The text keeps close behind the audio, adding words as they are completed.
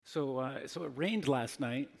So it rained last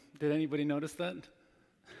night. Did anybody notice that?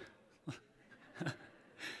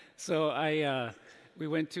 We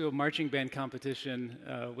went to a marching band competition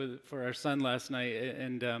for our son last night,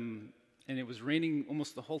 and it was raining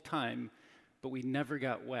almost the whole time, but we never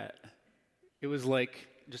got wet. It was like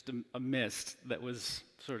just a mist that was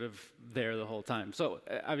sort of there the whole time. So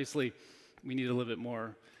obviously, we need a little bit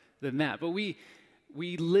more than that. But we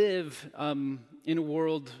live in a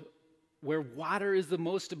world where water is the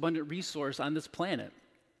most abundant resource on this planet.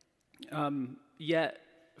 Yet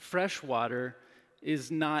fresh water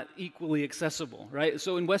is not equally accessible, right?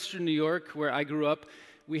 So in Western New York, where I grew up,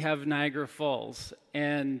 we have Niagara Falls,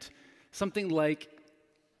 and something like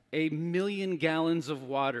 1 million gallons of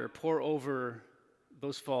water pour over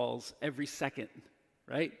those falls every second,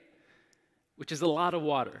 right? Which is a lot of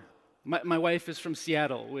water. My wife is from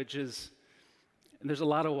Seattle, and there's a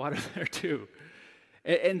lot of water there too.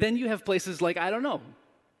 And then you have places like,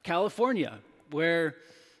 California, where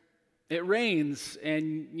it rains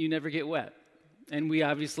and you never get wet. And we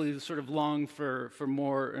obviously sort of long for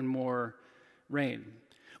more and more rain.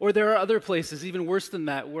 Or there are other places, even worse than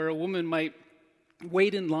that, where a woman might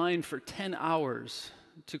wait in line for 10 hours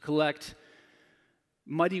to collect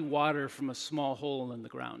muddy water from a small hole in the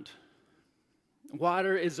ground.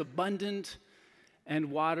 Water is abundant and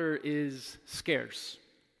water is scarce,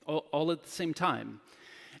 all at the same time.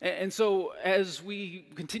 And so as we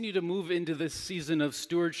continue to move into this season of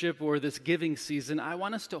stewardship or this giving season, I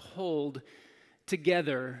want us to hold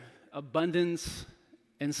together abundance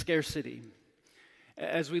and scarcity.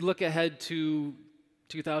 As we look ahead to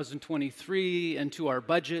 2023 and to our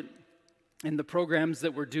budget and the programs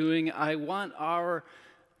that we're doing, I want our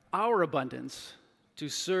abundance to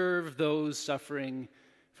serve those suffering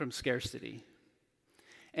from scarcity.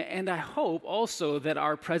 And I hope also that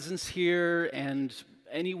our presence here and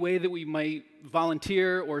any way that we might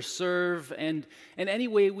volunteer or serve and any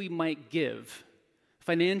way we might give,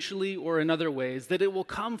 financially or in other ways, that it will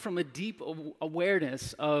come from a deep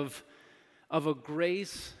awareness of a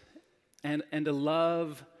grace and a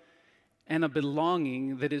love and a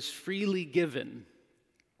belonging that is freely given,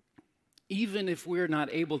 even if we're not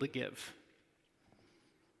able to give.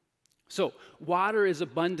 So, water is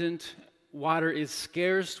abundant, water is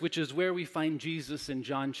scarce, which is where we find Jesus in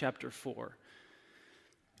John chapter 4.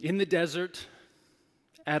 In the desert,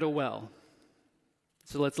 at a well.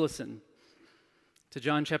 So let's listen to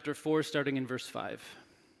John chapter 4, starting in verse 5.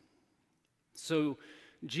 So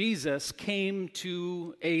Jesus came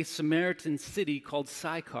to a Samaritan city called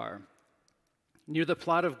Sychar, near the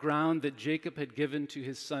plot of ground that Jacob had given to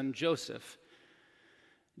his son Joseph.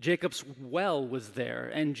 Jacob's well was there,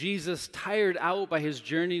 and Jesus, tired out by his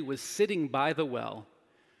journey, was sitting by the well.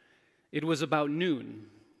 It was about noon.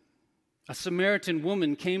 A Samaritan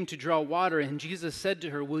woman came to draw water, and Jesus said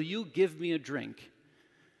to her, "Will you give me a drink?"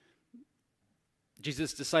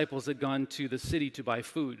 Jesus' disciples had gone to the city to buy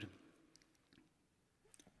food.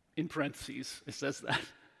 In parentheses, it says that.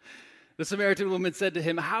 The Samaritan woman said to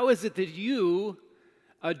him, "How is it that you,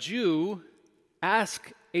 a Jew,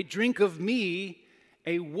 ask a drink of me,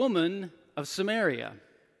 a woman of Samaria?"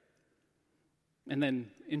 And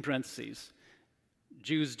then, in parentheses,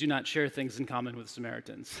 Jews do not share things in common with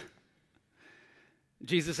Samaritans.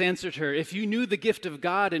 Jesus answered her, "If you knew the gift of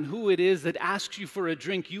God and who it is that asks you for a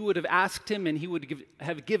drink, you would have asked him and he would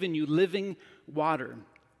have given you living water."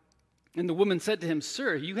 And the woman said to him,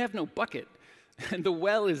 "Sir, you have no bucket, and the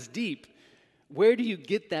well is deep. Where do you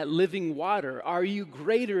get that living water? Are you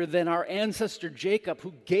greater than our ancestor Jacob,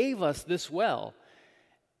 who gave us this well,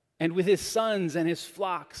 and with his sons and his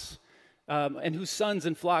flocks, and whose sons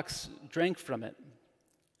and flocks drank from it?"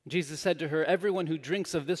 Jesus said to her, "Everyone who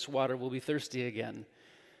drinks of this water will be thirsty again.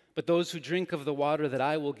 But those who drink of the water that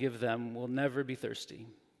I will give them will never be thirsty.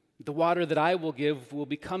 The water that I will give will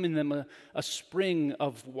become in them a spring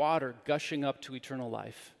of water gushing up to eternal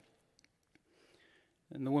life."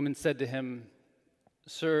 And the woman said to him,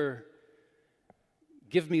 "Sir,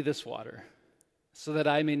 give me this water so that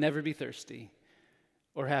I may never be thirsty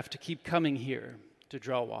or have to keep coming here to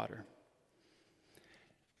draw water."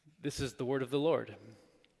 This is the word of the Lord.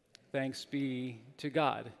 Thanks be to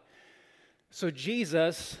God. So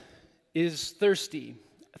Jesus is thirsty.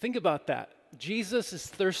 Think about that. Jesus is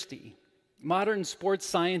thirsty. Modern sports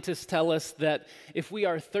scientists tell us that if we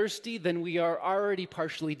are thirsty, then we are already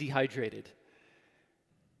partially dehydrated.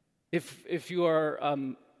 If you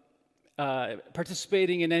are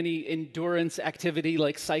participating in any endurance activity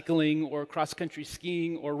like cycling or cross-country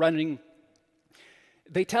skiing or running,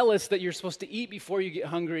 they tell us that you're supposed to eat before you get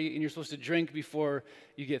hungry and you're supposed to drink before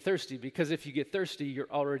you get thirsty, because if you get thirsty,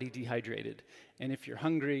 you're already dehydrated. And if you're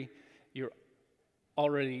hungry, you're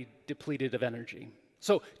already depleted of energy.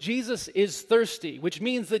 So Jesus is thirsty, which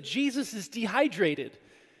means that Jesus is dehydrated,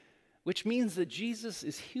 which means that Jesus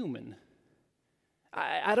is human.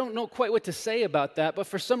 I don't know quite what to say about that, but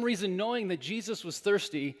for some reason, knowing that Jesus was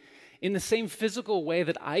thirsty in the same physical way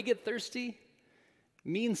that I get thirsty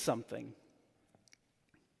means something.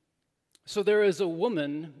 So there is a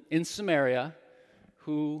woman in Samaria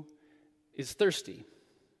who is thirsty,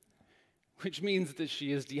 which means that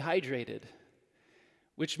she is dehydrated,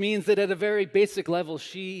 which means that at a very basic level,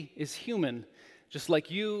 she is human, just like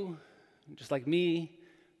you, just like me,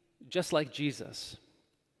 just like Jesus.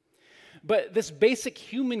 But this basic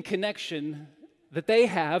human connection that they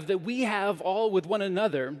have, that we have all with one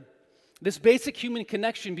another, this basic human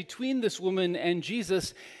connection between this woman and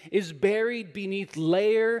Jesus is buried beneath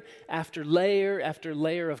layer after layer after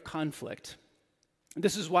layer of conflict.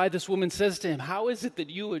 This is why this woman says to him, "How is it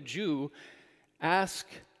that you, a Jew, ask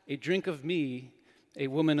a drink of me, a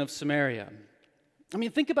woman of Samaria?" I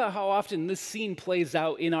mean, think about how often this scene plays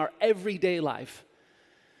out in our everyday life.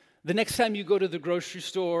 The next time you go to the grocery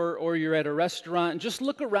store or you're at a restaurant, just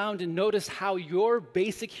look around and notice how your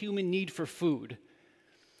basic human need for food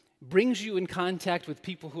brings you in contact with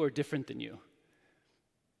people who are different than you,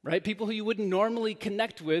 right? People who you wouldn't normally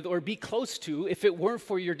connect with or be close to if it weren't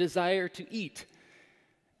for your desire to eat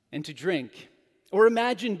and to drink. Or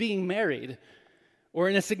imagine being married or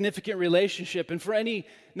in a significant relationship, and for any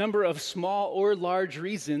number of small or large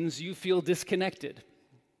reasons, you feel disconnected.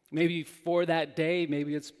 Maybe for that day,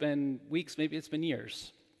 maybe it's been weeks, maybe it's been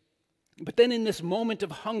years. But then in this moment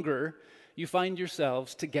of hunger, you find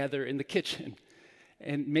yourselves together in the kitchen.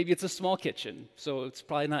 And maybe it's a small kitchen, so it's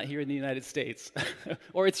probably not here in the United States.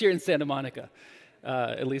 Or it's here in Santa Monica,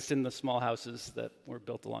 at least in the small houses that were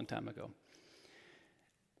built a long time ago.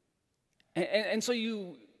 And so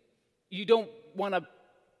you don't want to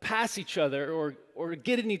pass each other or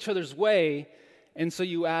get in each other's way, and so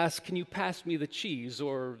you ask, "Can you pass me the cheese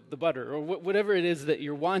or the butter?" or whatever it is that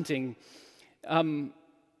you're wanting.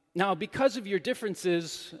 Now, because of your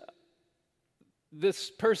differences,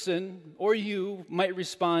 this person or you might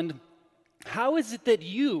respond, "How is it that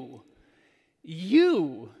you,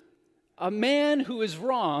 a man who is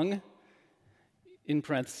wrong," in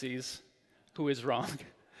parentheses, who is wrong,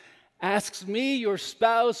 asks me, your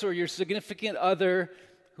spouse or your significant other,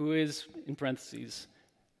 who is, in parentheses,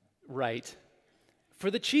 right,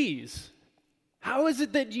 for the cheese? How is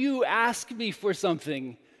it that you ask me for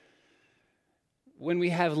something when we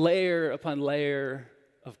have layer upon layer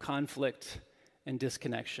of conflict and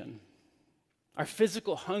disconnection? Our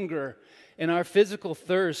physical hunger and our physical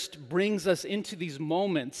thirst brings us into these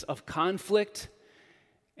moments of conflict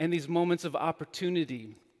and these moments of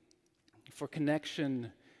opportunity for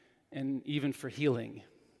connection and even for healing.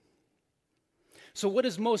 So what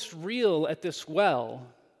is most real at this well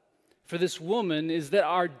for this woman is that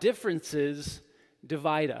our differences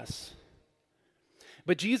divide us.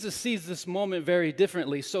 But Jesus sees this moment very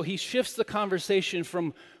differently, so he shifts the conversation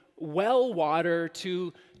from well water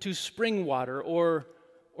to spring water or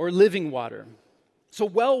living water. So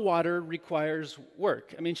well water requires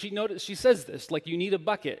work. I mean, she says this, like you need a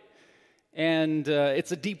bucket, and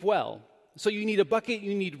it's a deep well. So you need a bucket,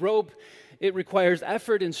 you need rope. It requires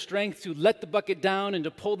effort and strength to let the bucket down and to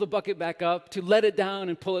pull the bucket back up, to let it down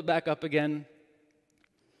and pull it back up again.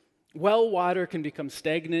 Well water can become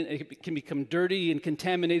stagnant, it can become dirty and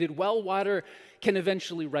contaminated. Well water can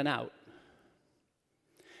eventually run out.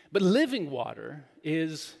 But living water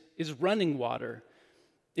is running water.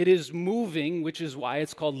 It is moving, which is why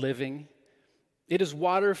it's called living. It is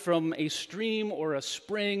water from a stream or a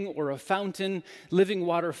spring or a fountain. Living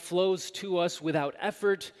water flows to us without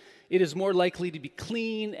effort. It is more likely to be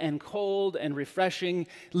clean and cold and refreshing.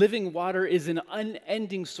 Living water is an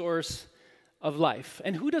unending source of life.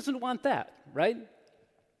 And who doesn't want that, right?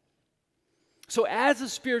 So as a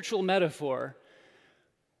spiritual metaphor,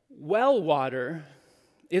 well water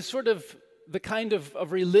is sort of the kind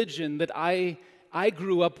of religion that I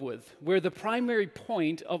grew up with, where the primary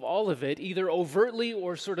point of all of it, either overtly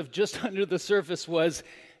or sort of just under the surface, was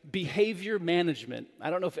behavior management. I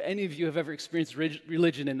don't know if any of you have ever experienced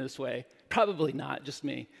religion in this way. Probably not, just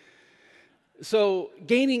me. So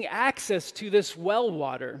gaining access to this well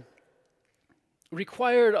water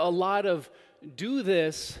required a lot of do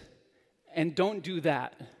this and don't do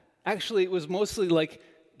that. Actually, it was mostly like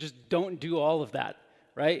just don't do all of that,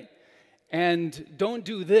 right? And don't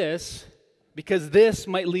do this because this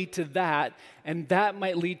might lead to that, and that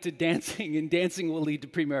might lead to dancing, and dancing will lead to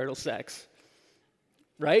premarital sex,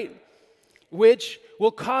 right? Which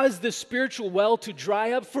will cause the spiritual well to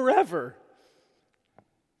dry up forever.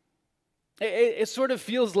 It sort of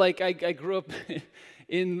feels like I grew up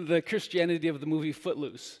in the Christianity of the movie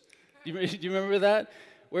Footloose. Do you remember that?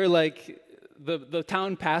 Where like the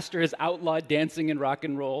town pastor has outlawed dancing and rock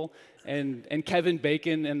and roll, and Kevin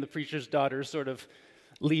Bacon and the preacher's daughter sort of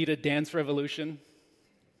lead a dance revolution.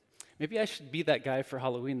 Maybe I should be that guy for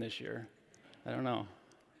Halloween this year. I don't know.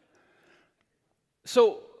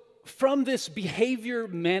 So from this behavior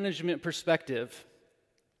management perspective,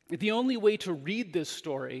 the only way to read this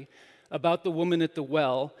story about the woman at the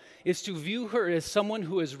well is to view her as someone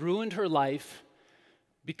who has ruined her life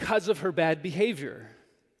because of her bad behavior.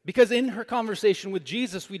 Because in her conversation with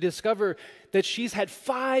Jesus, we discover that she's had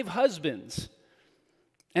 5 husbands,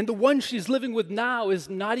 and the one she's living with now is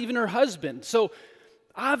not even her husband. So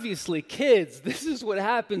obviously, kids, this is what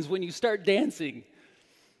happens when you start dancing,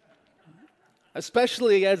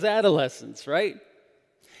 especially as adolescents, right?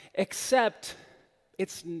 Except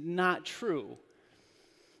it's not true.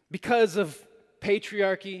 Because of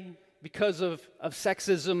patriarchy, because of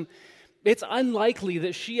sexism, it's unlikely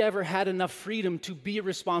that she ever had enough freedom to be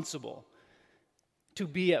responsible, to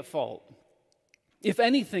be at fault. If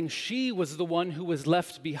anything, she was the one who was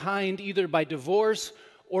left behind either by divorce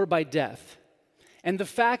or by death. And the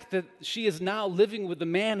fact that she is now living with a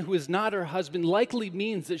man who is not her husband likely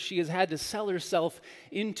means that she has had to sell herself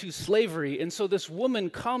into slavery. And so this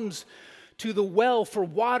woman comes to the well for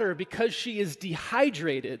water because she is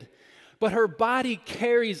dehydrated, but her body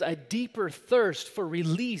carries a deeper thirst for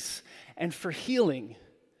release and for healing.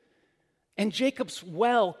 And Jacob's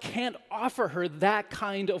well can't offer her that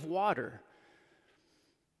kind of water.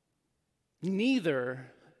 Neither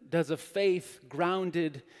does a faith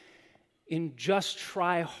grounded in just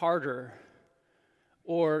try harder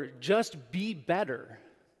or just be better.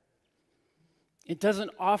 It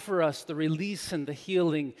doesn't offer us the release and the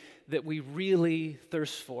healing that we really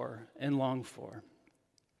thirst for and long for.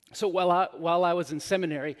 So while I was in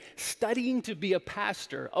seminary, studying to be a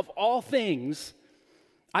pastor, of all things,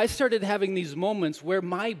 I started having these moments where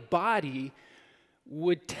my body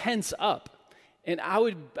would tense up, and I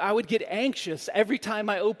would get anxious every time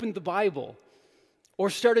I opened the Bible or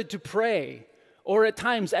started to pray, or at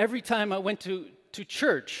times every time I went to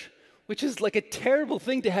church, which is like a terrible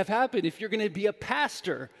thing to have happen if you're going to be a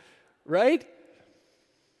pastor, right?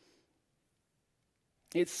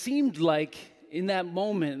 It seemed like in that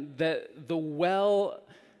moment that the well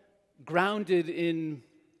grounded in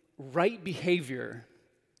right behavior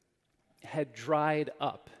had dried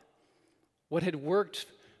up. What had worked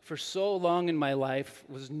for so long in my life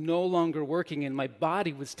was no longer working, and my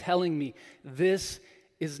body was telling me, this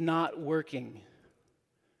is not working.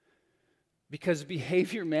 Because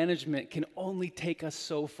behavior management can only take us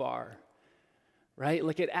so far, right?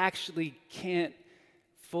 Like it actually can't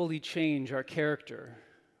fully change our character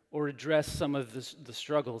or address some of the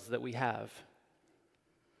struggles that we have.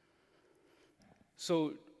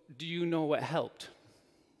 So, do you know what helped?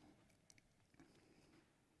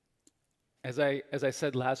 As I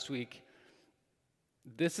said last week,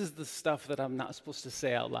 this is the stuff that I'm not supposed to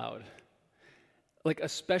say out loud. Like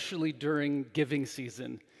especially during giving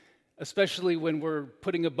season, especially when we're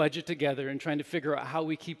putting a budget together and trying to figure out how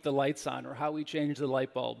we keep the lights on or how we change the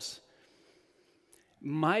light bulbs.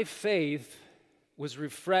 My faith was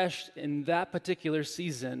refreshed in that particular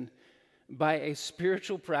season by a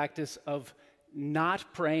spiritual practice of not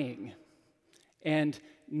praying and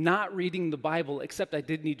not reading the Bible, except I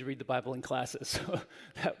did need to read the Bible in classes, so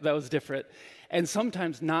that was different. And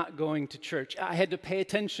sometimes not going to church. I had to pay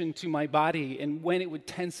attention to my body, and when it would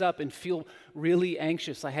tense up and feel really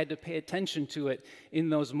anxious, I had to pay attention to it in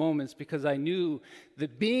those moments because I knew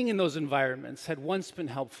that being in those environments had once been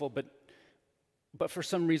helpful, but for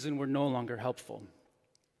some reason were no longer helpful.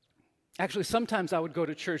 Actually, sometimes I would go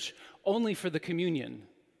to church only for the communion.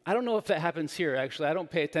 I don't know if that happens here, actually. I don't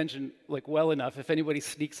pay attention well enough if anybody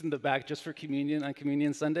sneaks in the back just for communion on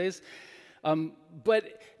Communion Sundays.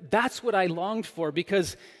 But that's what I longed for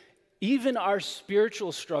because even our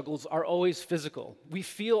spiritual struggles are always physical. We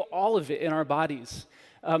feel all of it in our bodies.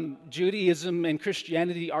 Judaism and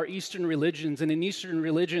Christianity are Eastern religions, and in Eastern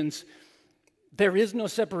religions, there is no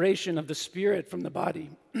separation of the spirit from the body.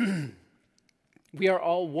 We are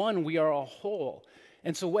all one. We are all whole.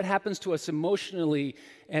 And so what happens to us emotionally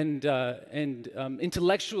and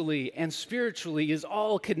intellectually and spiritually is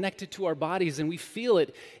all connected to our bodies, and we feel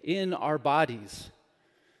it in our bodies.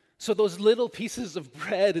 So those little pieces of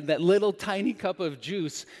bread and that little tiny cup of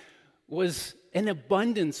juice was an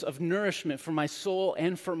abundance of nourishment for my soul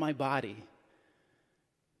and for my body.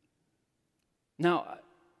 Now,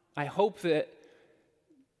 I hope that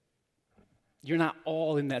you're not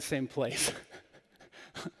all in that same place.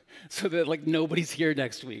 so that like nobody's here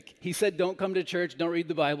next week. He said, don't come to church, don't read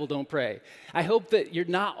the Bible, don't pray. I hope that you're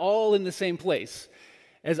not all in the same place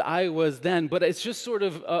as I was then, but it's just sort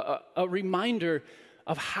of a reminder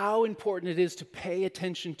of how important it is to pay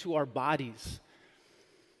attention to our bodies,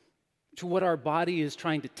 to what our body is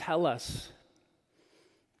trying to tell us,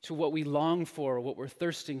 to what we long for, what we're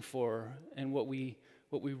thirsting for, and what we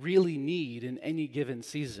really need in any given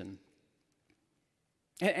season.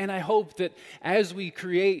 And I hope that as we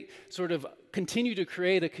continue to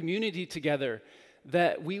create a community together,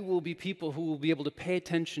 that we will be people who will be able to pay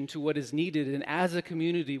attention to what is needed. And as a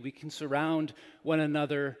community, we can surround one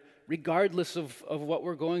another regardless of what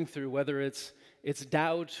we're going through, whether it's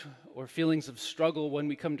doubt or feelings of struggle when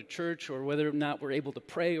we come to church, or whether or not we're able to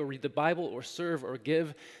pray or read the Bible or serve or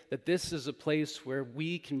give, that this is a place where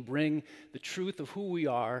we can bring the truth of who we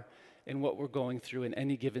are and what we're going through in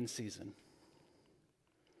any given season.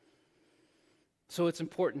 So it's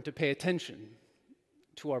important to pay attention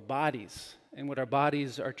to our bodies and what our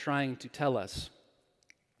bodies are trying to tell us.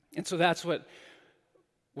 And so that's what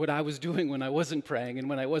I was doing when I wasn't praying and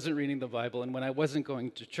when I wasn't reading the Bible and when I wasn't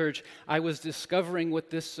going to church. I was discovering what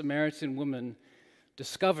this Samaritan woman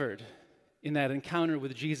discovered in that encounter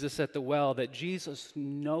with Jesus at the well, that Jesus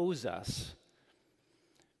knows us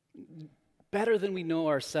better than we know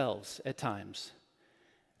ourselves at times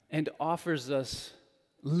and offers us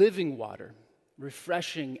living water,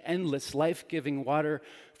 refreshing, endless, life-giving water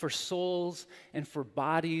for souls and for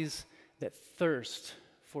bodies that thirst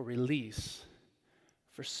for release,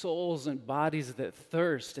 for souls and bodies that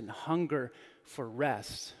thirst and hunger for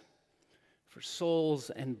rest, for souls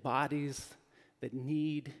and bodies that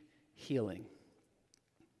need healing.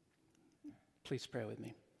 Please pray with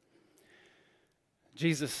me.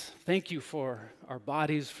 Jesus, thank you for our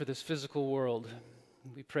bodies, for this physical world.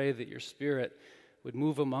 We pray that your Spirit would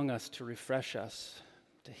move among us to refresh us,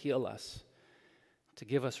 to heal us, to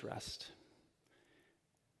give us rest.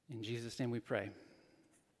 In Jesus' name we pray.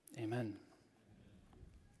 Amen.